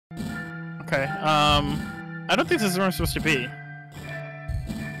Okay. I don't think this is where I'm supposed to be.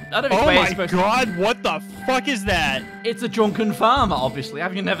 I don't think oh my supposed god, to... what the fuck is that? It's a drunken farmer, obviously.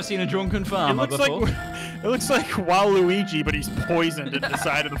 Have you never seen a drunken farmer before? It looks like Waluigi, but he's poisoned and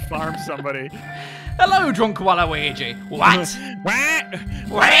decided to farm somebody. Hello, drunk Waluigi. What?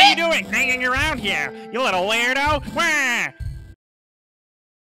 What are you doing hanging around here, you little weirdo? What?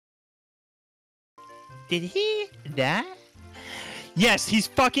 Did he die? Yes, he's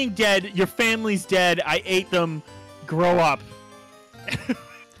fucking dead. Your family's dead. I ate them. Grow up.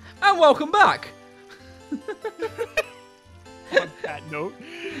 And welcome back. On that note.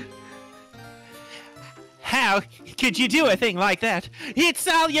 How could you do a thing like that? It's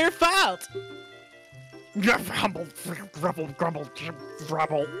all your fault. Grumble, grumble, grumble,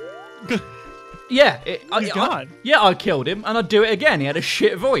 grumble. Yeah, He's gone. Yeah, I killed him, and I'd do it again. He had a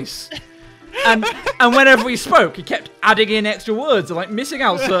shit voice. And whenever he spoke, he kept adding in extra words, or like missing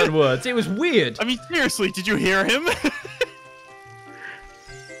out certain words. It was weird. I mean, seriously, did you hear him?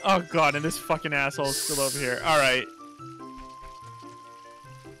 Oh god, and this fucking asshole's still over here. Alright.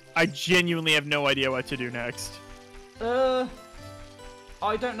 I genuinely have no idea what to do next. I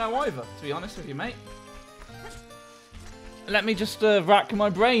don't know either, to be honest with you, mate. Let me just rack my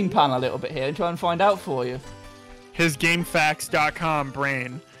brain pan a little bit here and try and find out for you. His GameFAQs.com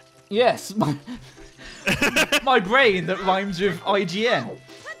brain. Yes, my brain that rhymes with IGN.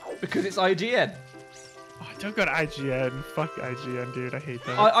 Because it's IGN. Oh, don't go to IGN. Fuck IGN, dude. I hate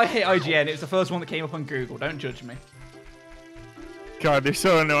that. I hate IGN. It was the first one that came up on Google. Don't judge me. God, they're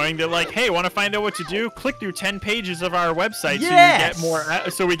so annoying. They're like, hey, want to find out what to do? Click through 10 pages of our website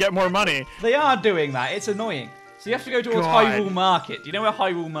so we get more money. They are doing that. It's annoying. So you have to go towards Hyrule Market. Do you know where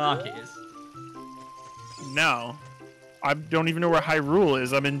Hyrule Market is? No. I don't even know where Hyrule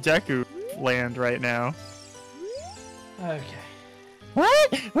is. I'm in Deku land right now. Okay.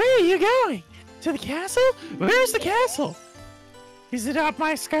 What? Where are you going? To the castle? Where's the castle? Is it up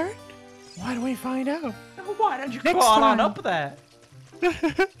my skirt? Why don't we find out? Why don't you crawl on up there?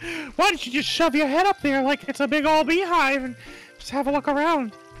 Why don't you just shove your head up there like it's a big old beehive and just have a look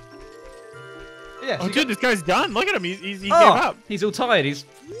around? Yeah, oh, dude, this guy's done. Look at him. He gave up. He's all tired. He's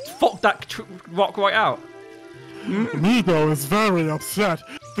fucked that rock right out. Meebo is very upset.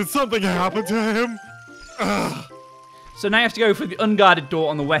 Did something happen to him? Ugh. So now you have to go through the unguarded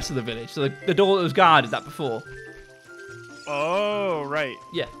door on the west of the village. So the door that was guarded that before. Oh, right.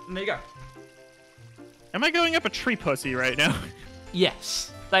 Yeah, and there you go. Am I going up a tree pussy right now?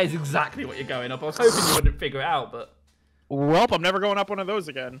 Yes, that is exactly what you're going up. I was hoping you wouldn't figure it out, but... Welp, I'm never going up one of those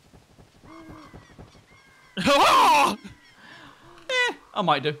again. Oh! I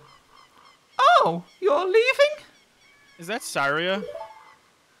might do. Oh, you're leaving? Is that Saria?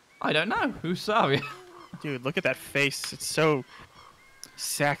 I don't know. Who's Saria? Dude, look at that face. It's so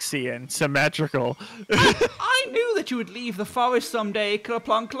sexy and symmetrical. I knew that you would leave the forest someday,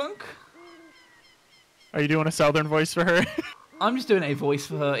 Kerplunk. Are you doing a southern voice for her? I'm just doing a voice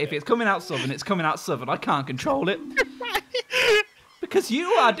for her. If it's coming out southern, it's coming out southern. I can't control it. Because you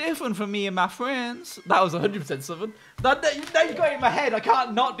are different from me and my friends. That was 100% southern. Now you got it in my head. I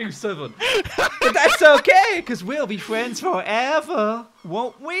can't not do southern. But that's okay, because we'll be friends forever,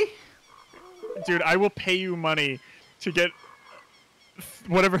 won't we? Dude, I will pay you money to get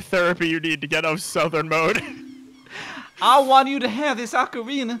whatever therapy you need to get out of southern mode. I want you to have this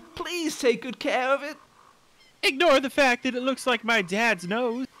ocarina. Please take good care of it. Ignore the fact that it looks like my dad's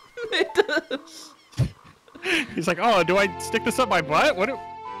nose. It does. He's like, oh, do I stick this up my butt? What?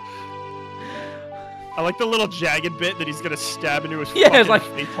 I like the little jagged bit that he's gonna stab into his fucking like,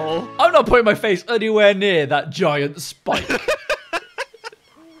 face hole. I'm not putting my face anywhere near that giant spike.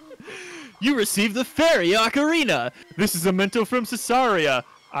 You received the fairy ocarina. This is a memento from Cesaria.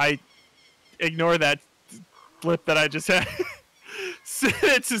 I ignore that flip that I just had. Set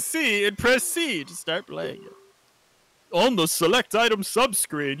it to C and press C to start playing it. On the select item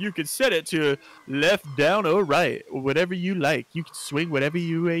subscreen, you can set it to left, down, or right, or whatever you like. You can swing whatever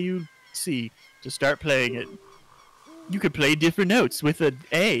way you see to start playing it. You can play different notes with an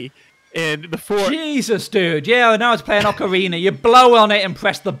A and the 4. Jesus, dude. Yeah, now it's playing Ocarina. You blow on it and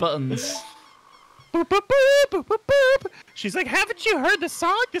press the buttons. Boop, boop, boop, boop, boop, boop. She's like, haven't you heard the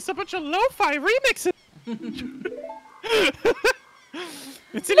song? There's a bunch of lo-fi remixes.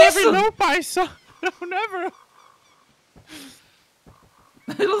 It's in every lo-fi song. No, never.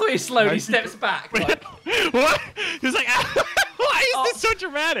 Look at he slowly steps back. Like. What? He's like, why is this so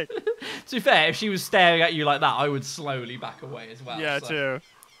dramatic? To be fair, if she was staring at you like that, I would slowly back away as well. Yeah, so.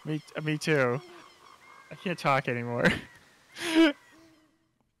 too. Me too. I can't talk anymore.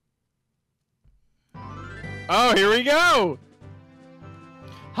 Oh, here we go.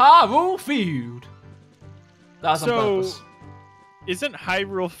 Hyrule Field. That was on purpose. Isn't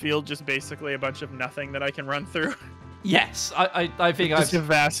Hyrule Field just basically a bunch of nothing that I can run through? Yes, I think Just a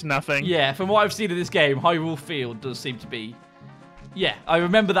vast nothing. Yeah, from what I've seen of this game, Hyrule Field does seem to be... Yeah, I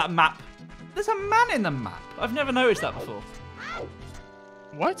remember that map. There's a man in the map. I've never noticed that before.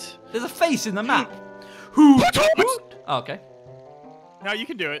 What? There's a face in the map. Who? Oh, okay. Now you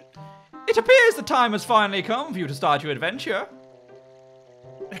can do it. It appears the time has finally come for you to start your adventure.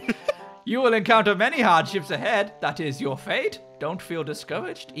 You will encounter many hardships ahead. That is your fate. Don't feel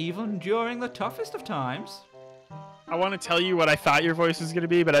discouraged, even during the toughest of times. I want to tell you what I thought your voice was going to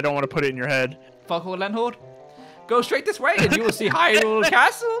be, but I don't want to put it in your head. Fuckhole Lenhord. Go straight this way and you will see Hyrule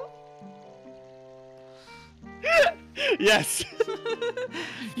Castle. Yes.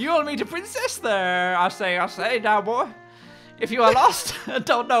 You will meet a princess there. I say now, boy. If you are lost and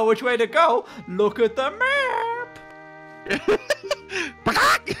don't know which way to go, look at the map.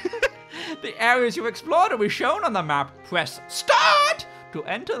 The areas you explored will be shown on the map. Press start to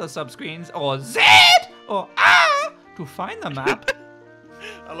enter the subscreens, or Z or R to find the map.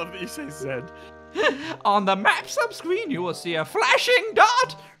 I love that you say Z. On the map subscreen, you will see a flashing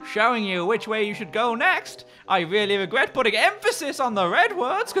dot showing you which way you should go next. I really regret putting emphasis on the red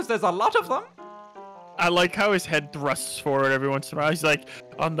words because there's a lot of them. I like how his head thrusts forward every once in a while. He's like,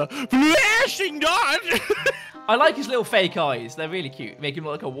 on the flashing dot. I like his little fake eyes. They're really cute. Make him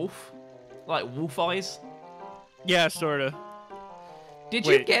look like a wolf. Like wolf eyes. Yeah, sort of. Did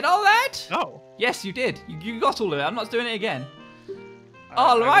you get all that? Oh. Yes, you did. You got all of it. I'm not doing it again.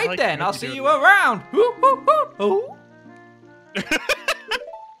 All right, like then. I'll see you around. Hoo, hoo, hoo, hoo.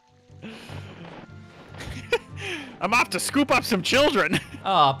 I'm off to scoop up some children.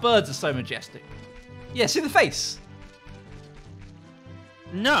 Ah, birds are so majestic. Yeah, see the face?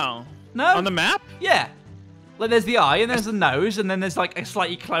 No. No? On the map? Yeah. Like, there's the eye, and there's the nose, and then there's, like, a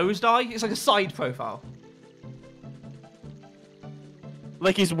slightly closed eye. It's like a side profile.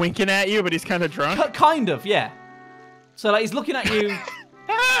 Like he's winking at you, but he's kind of drunk? Kind of, yeah. So, like, he's looking at you.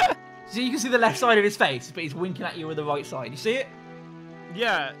 So you can see the left side of his face, but he's winking at you with the right side. You see it?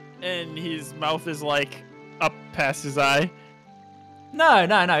 Yeah, and his mouth is, like, up past his eye. No.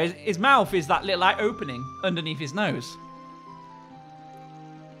 His mouth is that little, like, opening underneath his nose.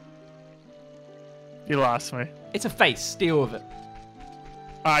 You lost me. It's a face. Deal with it.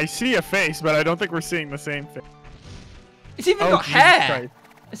 I see a face, but I don't think we're seeing the same thing. It's even got Jesus hair. Christ.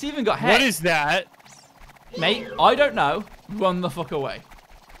 It's even got hair. What is that? Mate, I don't know. Run the fuck away.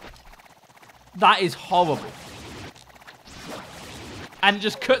 That is horrible. And it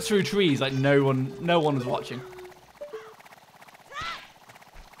just cuts through trees like no one was watching.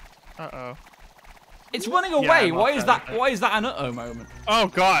 Uh-oh. It's running away. Why is that an uh-oh moment? Oh,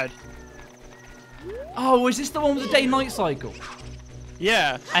 God. Oh, is this the one with the day-night cycle?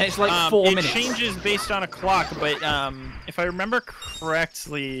 Yeah. And it's like 4 minutes. It changes based on a clock, but if I remember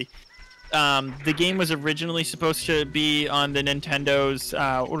correctly, the game was originally supposed to be on the Nintendo's,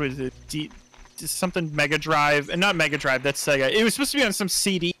 what was it? Something Mega Drive. And not Mega Drive, that's Sega. It was supposed to be on some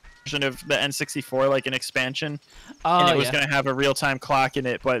CD version of the N64, like an expansion. And it was going to have a real-time clock in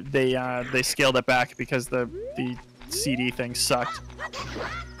it, but they scaled it back because the CD thing sucked.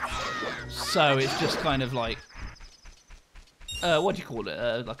 So it's just kind of like, what do you call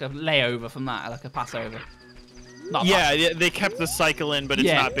it? Like a layover from that, like a passover. Yeah, they kept the cycle in, but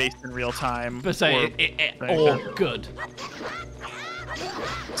it's not based in real time. But so or good.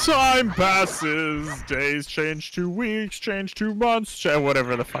 Time passes, days change to weeks, change to months,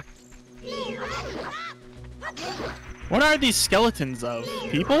 whatever the fuck. What are these skeletons of?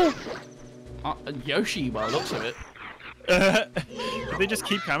 People? Yoshi, by the looks of it. They just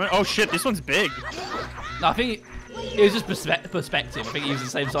keep coming? Oh shit, this one's big. No, I think it was just perspective. I think he was the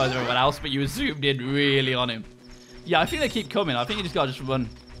same size as everyone else, but you were zoomed in really on him. Yeah, I think they keep coming. I think you just gotta run.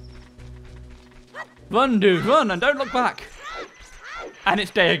 Run, dude, run, and don't look back. And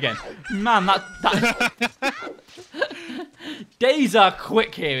it's day again. Man, that... Days are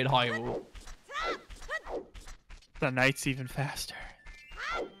quick here in Hyrule. The night's even faster.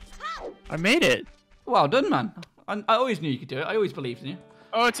 I made it. Well done, man. I always knew you could do it. I always believed in you.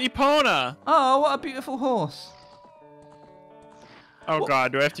 Oh, it's Epona. Oh, what a beautiful horse. Oh,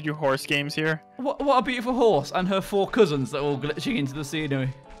 God. Do I have to do horse games here? What a beautiful horse and her 4 cousins that are all glitching into the scenery.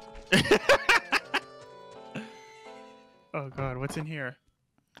 Oh, God. What's in here?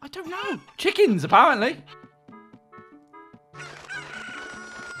 I don't know. Chickens, apparently.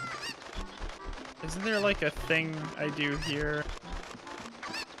 Isn't there, like, a thing I do here?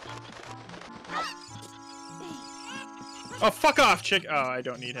 Oh, fuck off, chick. Oh, I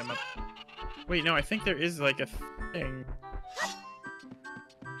don't need him. Wait, no, I think there is, like, a thing.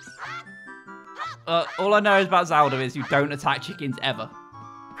 All I know about Zelda is you don't attack chickens ever.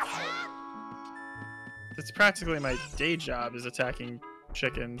 It's practically my day job is attacking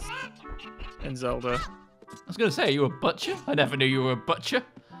chickens in Zelda. I was going to say, are you a butcher? I never knew you were a butcher.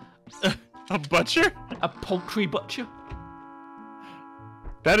 A butcher? A poultry butcher?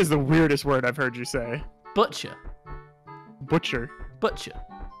 That is the weirdest word I've heard you say. Butcher. Butcher. Butcher.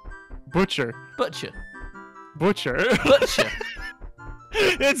 Butcher. Butcher. Butcher. Butcher.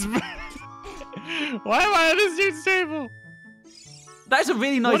 It's... Why am I at this dude's table? That is a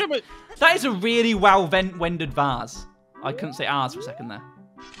really nice... That is a really well-rendered vase. I couldn't say ours for a second there.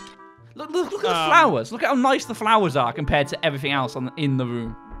 Look at the flowers. Look at how nice the flowers are compared to everything else in the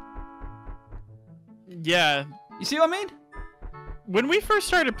room. Yeah. You see what I mean? When we first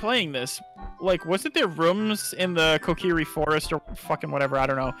started playing this, like, wasn't there rooms in the Kokiri Forest or fucking whatever, I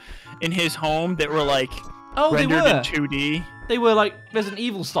don't know, in his home that were, like, rendered in 2D? They were, like, Resident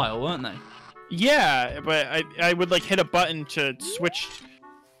Evil style, weren't they? Yeah, but I would, like, hit a button to switch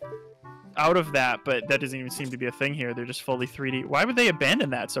out of that, but that doesn't even seem to be a thing here. They're just fully 3D. Why would they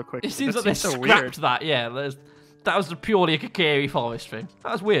abandon that so quickly? It seems like they scrapped that, yeah. That was purely a Kokiri Forest thing.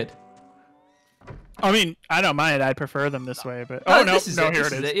 That was weird. I mean, I don't mind. I prefer them this way, but... Oh, no, here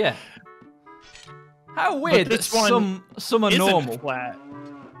it is. Yeah. How weird that some are normal. Flat.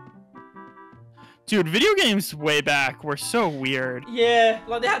 Dude, video games way back were so weird. Yeah,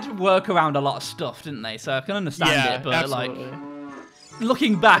 like they had to work around a lot of stuff, didn't they? So I can understand it, but absolutely. like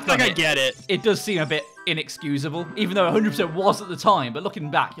looking back on I get it. It does seem a bit inexcusable, even though 100% was at the time. But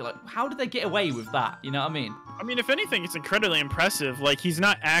looking back, you're like, how did they get away with that? You know what I mean? I mean, if anything, it's incredibly impressive. Like, he's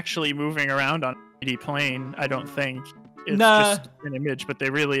not actually moving around on a 3D plane, I don't think. It's just an image, but they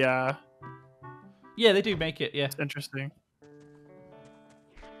really, yeah, they do make it, yeah. It's interesting.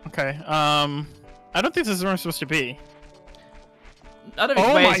 Okay, I don't think this is where I'm supposed to be. I don't think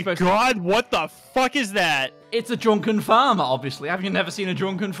oh my god, what the fuck is that? It's a drunken farmer, obviously. Have you never seen a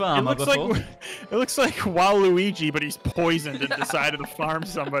drunken farmer before? It looks like Waluigi, but he's poisoned and decided to farm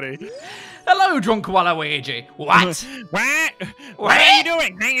somebody. Hello, drunk Waluigi. What? What? What are you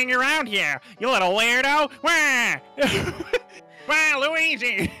doing hanging around here, you little weirdo?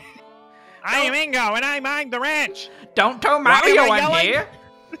 Waluigi! I am Ingo, and I mind the ranch. Don't tell Mario I'm here.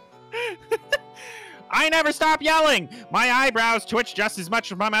 I never stop yelling. My eyebrows twitch just as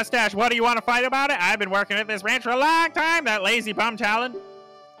much as my mustache. What do you want to fight about it? I've been working at this ranch for a long time, that lazy bum Talon.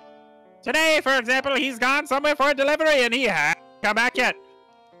 Today, for example, he's gone somewhere for a delivery and he hasn't come back yet.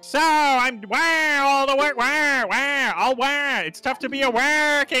 So, I'm all the work, it's tough to be a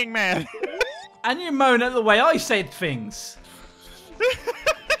working man. And you moan at the way I said things.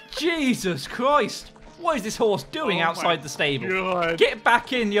 Jesus Christ. What is this horse doing outside the stable? God. Get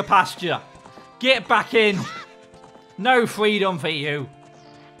back in your pasture. Get back in. No freedom for you.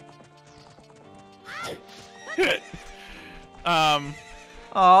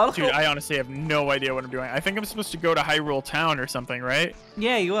 Oh, dude, I honestly have no idea what I'm doing. I think I'm supposed to go to Hyrule Town or something, right?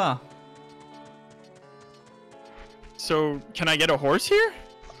 Yeah, you are. So, can I get a horse here?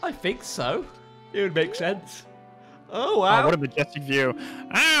 I think so. It would make sense. Oh, wow. Oh, what a majestic view.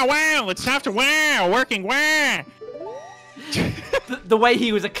 Oh, wow, it's tough to working. The way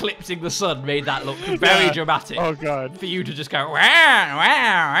he was eclipsing the sun made that look very dramatic. Oh, God. For you to just go, over.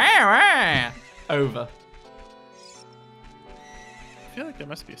 I feel like there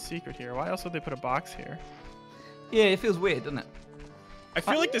must be a secret here. Why else would they put a box here? Yeah, it feels weird, doesn't it? I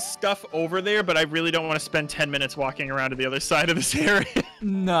feel like there's stuff over there, but I really don't want to spend 10 minutes walking around to the other side of this area.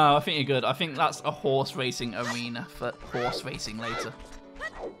 No, I think you're good. I think that's a horse racing arena for horse racing later.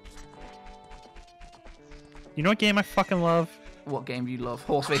 You know what game I fucking love? What game do you love?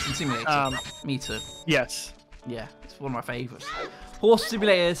 Horse Racing Simulator. Me too. Yes. Yeah, it's one of my favourites. Horse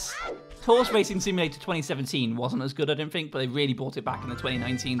Racing Simulator 2017 wasn't as good, I didn't think, but they really brought it back in the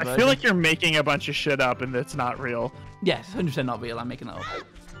 2019 version. I feel like you're making a bunch of shit up and it's not real. Yes, 100% not real. I'm making that up.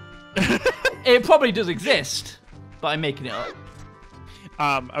 It probably does exist, but I'm making it up.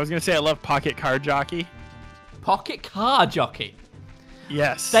 I was going to say I love Pocket Card Jockey. Pocket Card Jockey?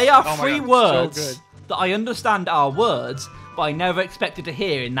 Yes. They are three words so good. that I understand are words, but I never expected to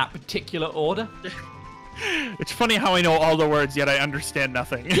hear in that particular order. It's funny how I know all the words, yet I understand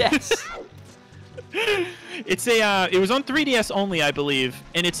nothing. Yes. It's it was on 3DS only, I believe,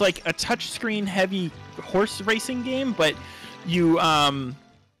 and it's like a touchscreen heavy horse racing game, but you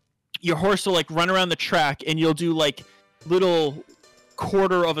your horse will like run around the track and you'll do like little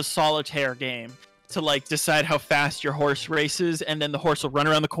quarter of a solitaire game to like decide how fast your horse races, and then the horse will run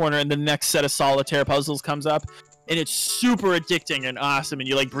around the corner and the next set of solitaire puzzles comes up, and it's super addicting and awesome, and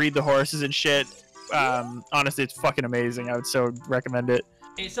you like breed the horses and shit. Honestly, it's fucking amazing. I would so recommend it.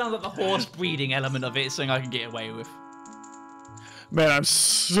 It sounds like the horse breeding element of it is something I can get away with. Man, I'm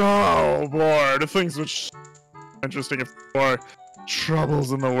so bored. Things which interesting if more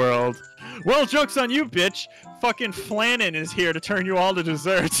troubles in the world. Well, joke's on you, bitch. Fucking Flannan is here to turn you all to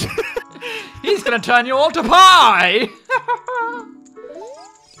desserts. He's gonna turn you all to pie!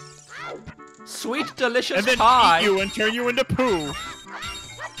 Sweet, delicious and then pie. eat you and turn you into poo.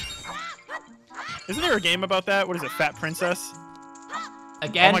 Isn't there a game about that? What is it, Fat Princess?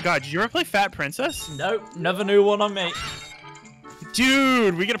 Again? Oh my god, did you ever play Fat Princess? Nope, never knew one on me.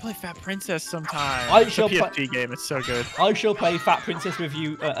 Dude, we gotta play Fat Princess sometime. I It's a shall PSP game, it's so good. I shall play Fat Princess with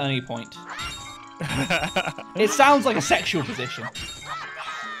you at any point. It sounds like a sexual position.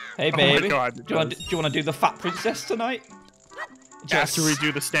 Hey baby, God, do you want to do the Fat Princess tonight? After we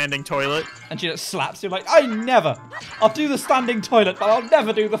do the standing toilet. And she just slaps you like, I never! I'll do the standing toilet, but I'll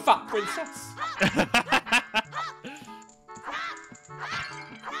never do the Fat Princess.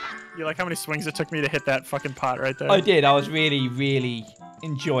 You like how many swings it took me to hit that fucking pot right there? I did. I was really, really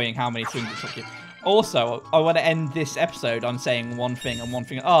enjoying how many swings it took you. Also, I want to end this episode on saying one thing and one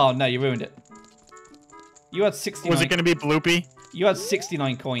thing. Oh, no, you ruined it. You had 69... Was it going to be bloopy? You had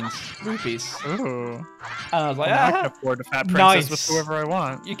 69 coins, rupees. Ooh. And I was like, I can afford a Fat Princess nice. with whoever I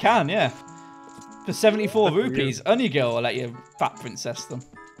want. You can, yeah. For 74 rupees, any girl will let you Fat Princess them.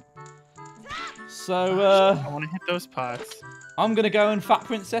 So, I want to hit those pots. I'm going to go and Fat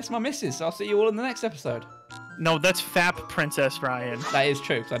Princess my missus. I'll see you all in the next episode. No, that's Fap Princess, Ryan. That is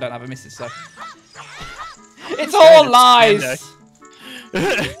true, because I don't have a missus, so... It's all lies!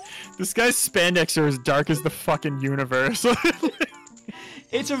 This guy's spandex are as dark as the fucking universe.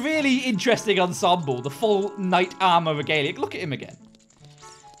 It's a really interesting ensemble, the full knight armor regalia. Look at him again.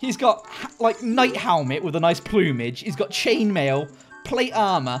 He's got, like, knight helmet with a nice plumage. He's got chainmail, plate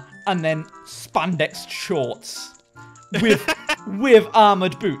armor, and then spandex shorts with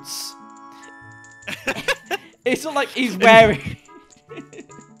armored boots. It's not like he's wearing...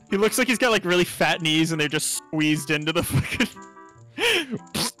 He looks like he's got, like, really fat knees and they're just squeezed into the fucking...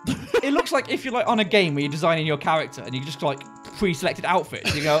 It looks like if you're, like, on a game where you're designing your character and you just, like, pre-selected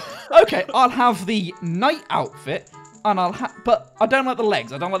outfits. You go, okay, I'll have the knight outfit, and but I don't like the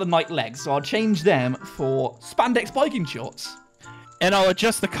legs. I don't like the knight legs, so I'll change them for spandex biking shorts. And I'll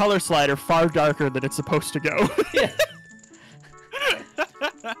adjust the color slider far darker than it's supposed to go. Yeah.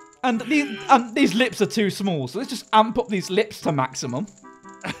 And these lips are too small, so let's just amp up these lips to maximum.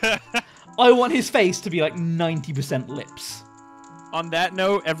 I want his face to be like 90% lips. On that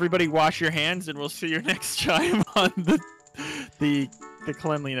note, everybody wash your hands, and we'll see you next time on the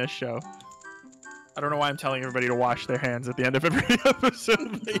cleanliness show. I don't know why I'm telling everybody to wash their hands at the end of every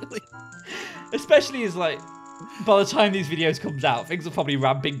episode lately. Especially as, like, by the time these videos comes out, things are probably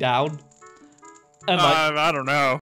ramping down. And, like, I don't know.